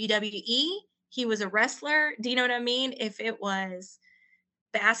to WWE, he was a wrestler. Do you know what I mean? If it was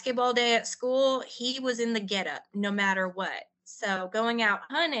basketball day at school, he was in the getup no matter what. So going out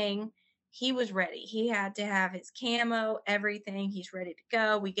hunting, he was ready. He had to have his camo, everything. He's ready to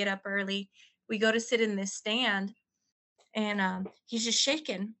go. We get up early. We go to sit in this stand, and he's just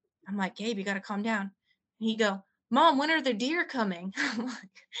shaking. I'm like, Gabe, you got to calm down. And he go, Mom, when are the deer coming? I'm like,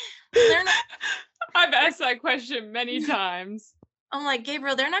 they're not. I've asked that question many times. I'm like,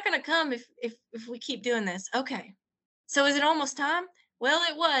 Gabriel, they're not going to come if we keep doing this. Okay. So is it almost time? Well,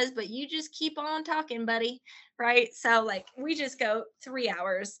 it was, but you just keep on talking, buddy. Right. So like we just go 3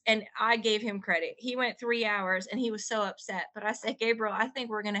 hours, and I gave him credit. He went 3 hours and he was so upset. But I said, Gabriel, I think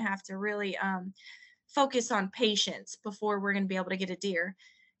we're going to have to really focus on patience before we're going to be able to get a deer.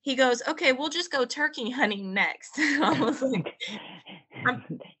 He goes, okay, we'll just go turkey hunting next. I was like, I'm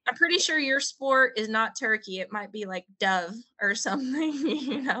pretty sure your sport is not turkey. It might be like dove or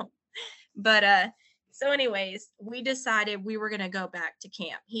something, But so anyways, we decided we were going to go back to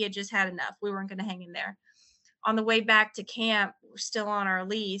camp. He had just had enough. We weren't going to hang in there. On the way back to camp, we're still on our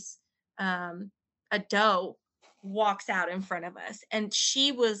lease. A doe walks out in front of us, and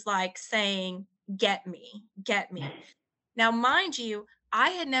she was like saying, get me, get me. Now, mind you,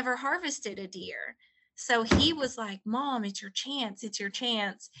 I had never harvested a deer. So he was like, Mom, it's your chance. It's your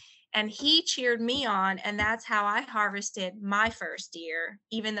chance. And he cheered me on. And that's how I harvested my first deer,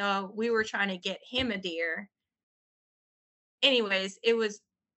 even though we were trying to get him a deer. Anyways,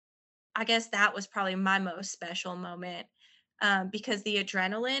 I guess that was probably my most special moment, because the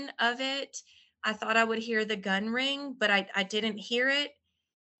adrenaline of it, I thought I would hear the gun ring, but I didn't hear it.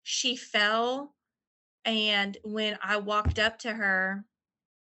 She fell. And when I walked up to her,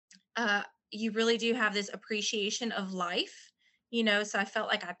 you really do have this appreciation of life, so I felt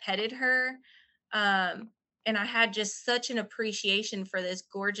like I petted her. And I had just such an appreciation for this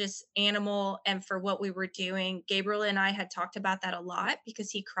gorgeous animal and for what we were doing. Gabriel and I had talked about that a lot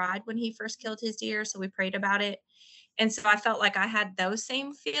because he cried when he first killed his deer. So we prayed about it. And so I felt like I had those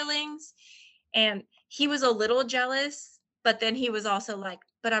same feelings. And he was a little jealous, but then he was also like,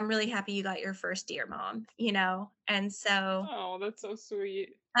 but I'm really happy you got your first deer, Mom, And so Oh, that's so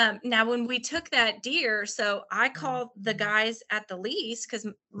sweet. now when we took that deer, so I called the guys at the lease, because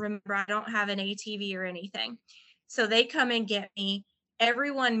remember, I don't have an ATV or anything. So they come and get me.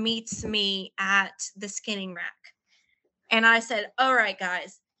 Everyone meets me at the skinning rack. And I said, all right,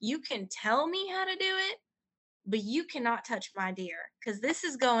 guys, you can tell me how to do it, but you cannot touch my deer, because this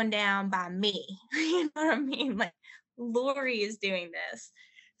is going down by me. You know what I mean? Like, Lori is doing this.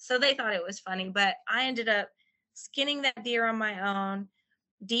 So they thought it was funny, but I ended up skinning that deer on my own,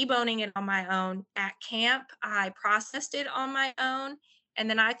 deboning it on my own. At camp, I processed it on my own, and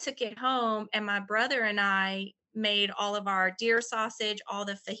then I took it home, and my brother and I made all of our deer sausage, all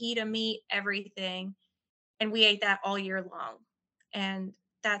the fajita meat, everything, and we ate that all year long. And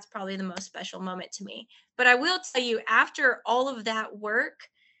that's probably the most special moment to me. But I will tell you, after all of that work,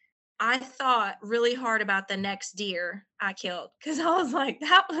 I thought really hard about the next deer I killed, because I was like,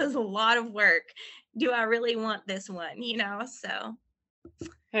 that was a lot of work. Do I really want this one? So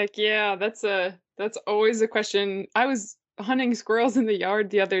Heck yeah, that's always a question. I was hunting squirrels in the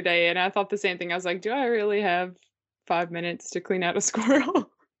yard the other day, and I thought the same thing. I was like, do I really have 5 minutes to clean out a squirrel?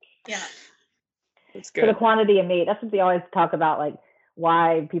 yeah. That's For the good. quantity of meat, that's what they always talk about, like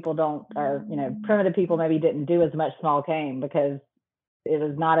why people don't, or primitive people maybe didn't do as much small game, because it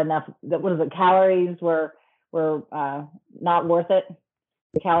was not enough. What is it? Calories were not worth it.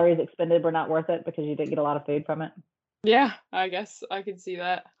 The calories expended were not worth it because you didn't get a lot of food from it. Yeah, I guess I could see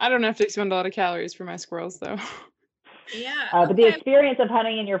that. I don't have to expend a lot of calories for my squirrels, though. Yeah. But the Okay. experience of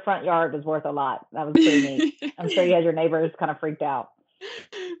hunting in your front yard was worth a lot. That was pretty neat. I'm sure you had your neighbors kind of freaked out.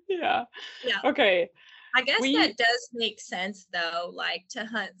 Yeah. Yeah. Okay. I guess We that does make sense though, like to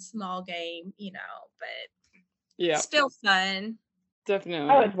hunt small game, but yeah, still fun. Oh,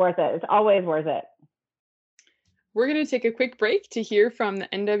 definitely. it's worth it. It's always worth it. We're going to take a quick break to hear from the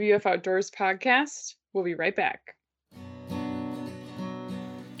NWF Outdoors podcast. We'll be right back.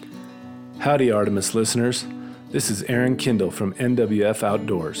 Howdy, Artemis listeners. This is Aaron Kindle from NWF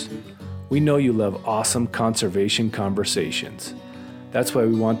Outdoors. We know you love awesome conservation conversations. That's why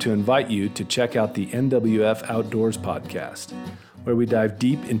we want to invite you to check out the NWF Outdoors podcast, where we dive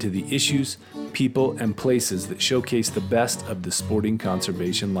deep into the issues, people, and places that showcase the best of the sporting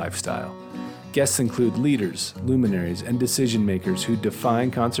conservation lifestyle. Guests include leaders, luminaries, and decision makers who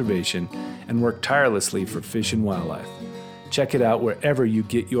define conservation and work tirelessly for fish and wildlife. Check it out wherever you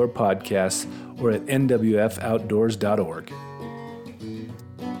get your podcasts or at nwfoutdoors.org.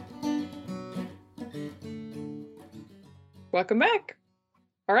 Welcome back.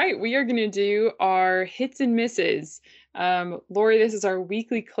 All right, we are going to do our hits and misses. Lori, this is our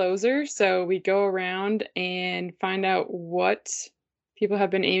weekly closer, so we go around and find out what people have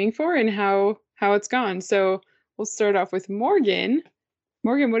been aiming for and how it's gone. So we'll start off with Morgan.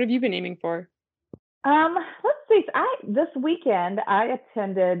 Morgan, what have you been aiming for? Let's see. This weekend I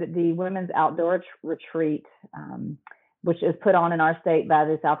attended the Women's Outdoor Retreat, which is put on in our state by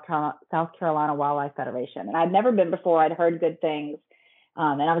the South Carolina Wildlife Federation. And I'd never been before. I'd heard good things.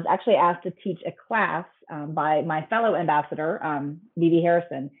 And I was actually asked to teach a class by my fellow ambassador, B.B.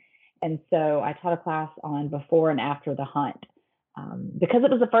 Harrison. And so I taught a class on before and after the hunt. Because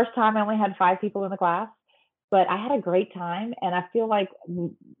it was the first time, I only had 5 people in the class, but I had a great time. And I feel like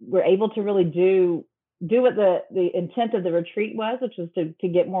we're able to really do what the intent of the retreat was, which was to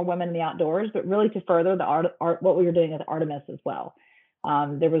get more women in the outdoors, but really to further the art what we were doing with Artemis as well.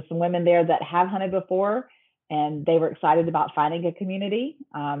 There was some women there that have hunted before, and they were excited about finding a community.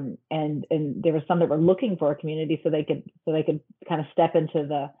 And there was some that were looking for a community so they could kind of step into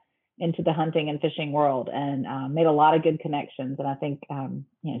the hunting and fishing world, and made a lot of good connections. And I think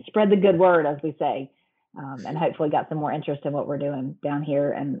spread the good word, as we say, and hopefully got some more interest in what we're doing down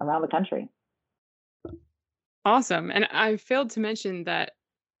here and around the country. Awesome. And I failed to mention that,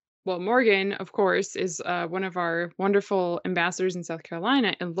 well, Morgan, of course, is one of our wonderful ambassadors in South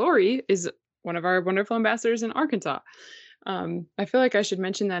Carolina, and Lori is one of our wonderful ambassadors in Arkansas. I feel like I should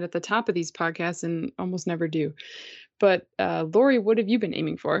mention that at the top of these podcasts and almost never do. But Lori, what have you been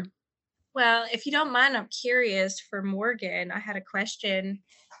aiming for? Well, if you don't mind, I'm curious for Morgan. I had a question.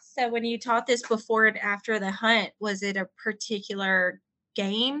 So when you taught this before and after the hunt, was it a particular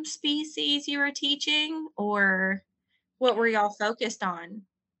game species you were teaching, or what were y'all focused on?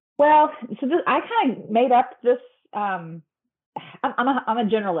 Well, so I kind of made up this. I'm a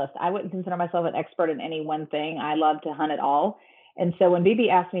generalist. I wouldn't consider myself an expert in any one thing. I love to hunt it all. And so when BB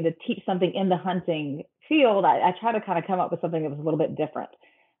asked me to teach something in the hunting field, I tried to kind of come up with something that was a little bit different.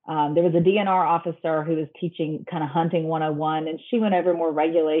 There was a DNR officer who was teaching kind of hunting 101, and she went over more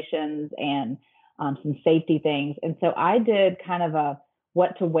regulations and some safety things. And so I did kind of a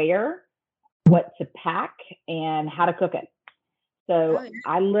what to wear, what to pack, and how to cook it. So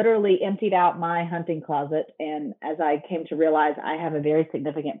I literally emptied out my hunting closet. And as I came to realize, I have a very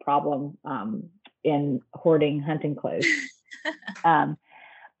significant problem in hoarding hunting clothes.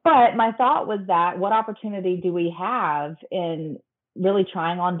 But my thought was that what opportunity do we have in really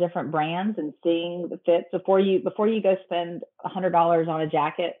trying on different brands and seeing the fits before you go spend $100 on a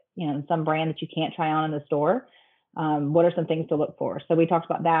jacket, some brand that you can't try on in the store? What are some things to look for? So we talked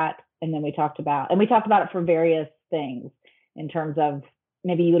about that, and then we talked about it for various things in terms of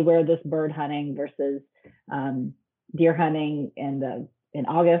maybe you would wear this bird hunting versus deer hunting in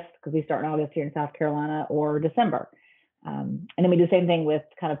August, because we start in August here in South Carolina, or December. And then we do the same thing with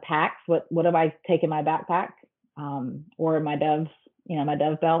kind of packs. What do I take in my backpack, or my dove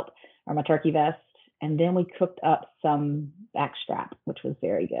belt, or my turkey vest? And then we cooked up some backstrap, which was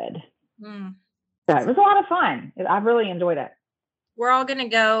very good. So it was a lot of fun. I really enjoyed it. We're all going to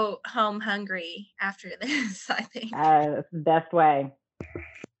go home hungry after this, I think. That's the best way.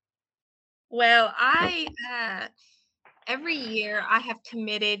 Well, every year I have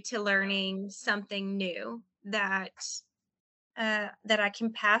committed to learning something new that I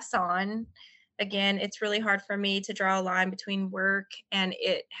can pass on. Again, it's really hard for me to draw a line between work and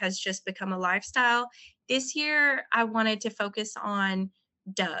it has just become a lifestyle. This year, I wanted to focus on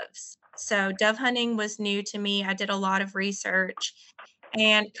doves. So dove hunting was new to me. I did a lot of research,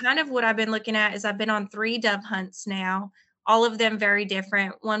 and kind of what I've been looking at is I've been on 3 dove hunts now. all of them very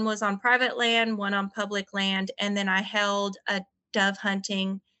different. One was on private land, one on public land, and then I held a dove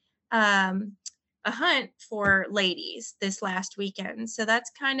hunting a hunt for ladies this last weekend. So that's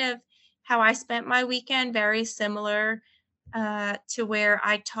kind of how I spent my weekend, very similar to where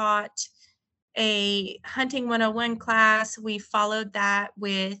I taught a hunting 101 class. We followed that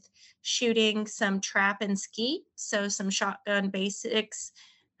with shooting some trap and skeet, so some shotgun basics.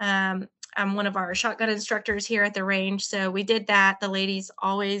 I'm one of our shotgun instructors here at the range, so we did that. The ladies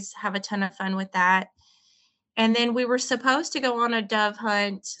always have a ton of fun with that. And then we were supposed to go on a dove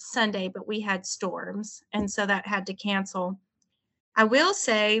hunt Sunday, but we had storms, and so that had to cancel. I will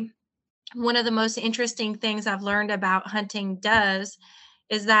say one of the most interesting things I've learned about hunting doves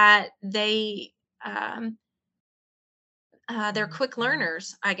is that they're quick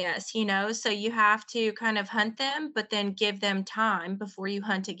learners, I guess, so you have to kind of hunt them, but then give them time before you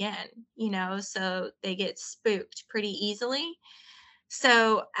hunt again, so they get spooked pretty easily.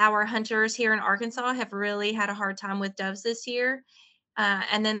 So our hunters here in Arkansas have really had a hard time with doves this year.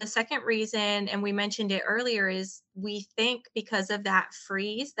 And then the second reason, and we mentioned it earlier, is we think because of that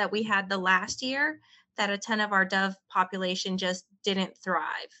freeze that we had the last year, that a ton of our dove population just didn't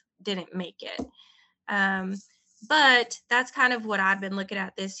thrive, didn't make it. But that's kind of what I've been looking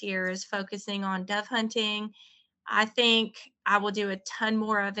at this year, is focusing on dove hunting. I think I will do a ton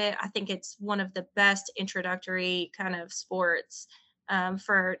more of it. I think it's one of the best introductory kind of sports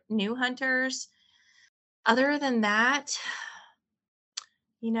for new hunters. Other than that,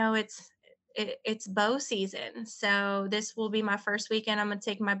 it's bow season. So this will be my first weekend. I'm going to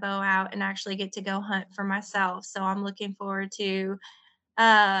take my bow out and actually get to go hunt for myself. So I'm looking forward to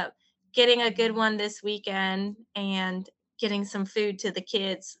getting a good one this weekend and getting some food to the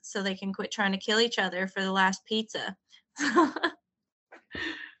kids so they can quit trying to kill each other for the last pizza.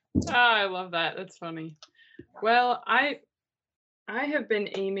 I love that. That's funny. Well, I have been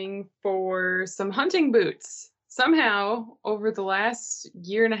aiming for some hunting boots. Somehow, over the last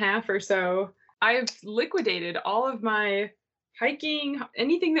year and a half or so, I've liquidated all of my hiking.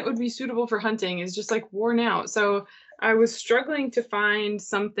 Anything that would be suitable for hunting is just like worn out. So I was struggling to find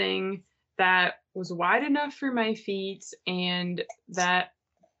something that was wide enough for my feet and that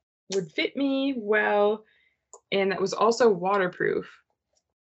would fit me well, and that was also waterproof.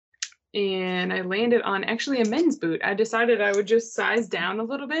 And I landed on actually a men's boot. I decided I would just size down a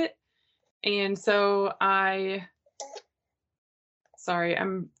little bit. And so sorry,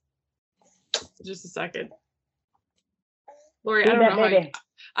 I'm just a second. Lori, I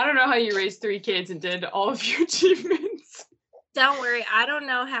don't know how you raised 3 kids and did all of your achievements. Don't worry. I don't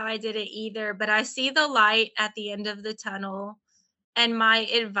know how I did it either, but I see the light at the end of the tunnel. And my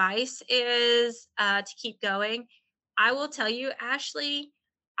advice is to keep going. I will tell you, Ashley,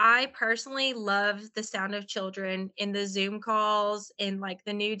 I personally love the sound of children in the Zoom calls in like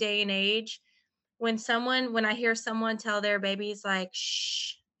the new day and age. When I hear someone tell their babies like,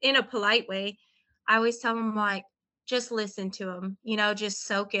 shh, in a polite way, I always tell them like, just listen to them, just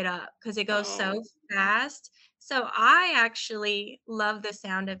soak it up because it goes so fast. So I actually love the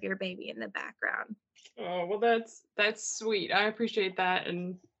sound of your baby in the background. Oh, well, that's sweet. I appreciate that.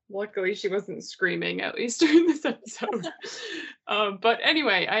 And luckily she wasn't screaming, at least during this episode. But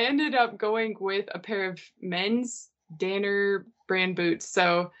anyway, I ended up going with a pair of men's Danner brand boots.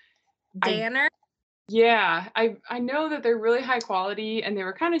 So Danner? Yeah, I know that they're really high quality and they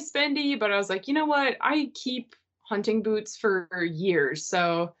were kind of spendy, but I was like, you know what? I keep hunting boots for years,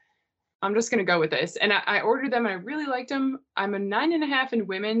 so I'm just going to go with this. And I ordered them and I really liked them. I'm a 9.5 in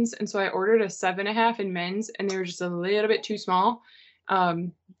women's, and so I ordered a 7.5 in men's, and they were just a little bit too small.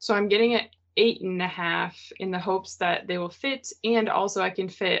 So I'm getting an 8.5 in the hopes that they will fit, and also I can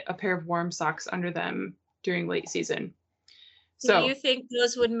fit a pair of warm socks under them during late season. So, do you think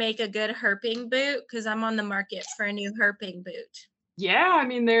those would make a good herping boot? Because I'm on the market for a new herping boot. Yeah, I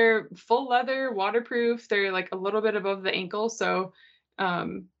mean, they're full leather, waterproof. They're like a little bit above the ankle. So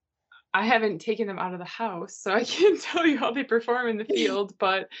I haven't taken them out of the house, so I can't tell you how they perform in the field,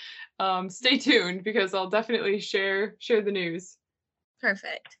 but stay tuned because I'll definitely share the news.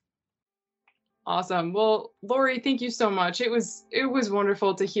 Perfect. Awesome. Well, Lori, thank you so much. It was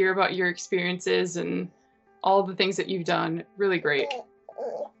wonderful to hear about your experiences and all the things that you've done. Really great.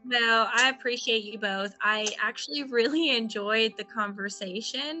 Well, I appreciate you both. I actually really enjoyed the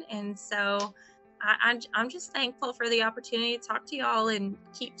conversation, and so I'm just thankful for the opportunity to talk to y'all and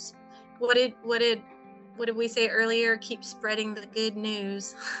keep what did we say earlier? Keep spreading the good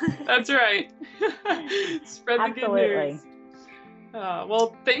news. That's right. Spread the Absolutely. Good news.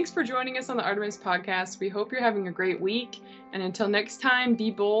 Well, thanks for joining us on the Artemis podcast. We hope you're having a great week. And until next time,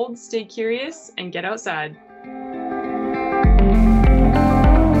 be bold, stay curious, and get outside.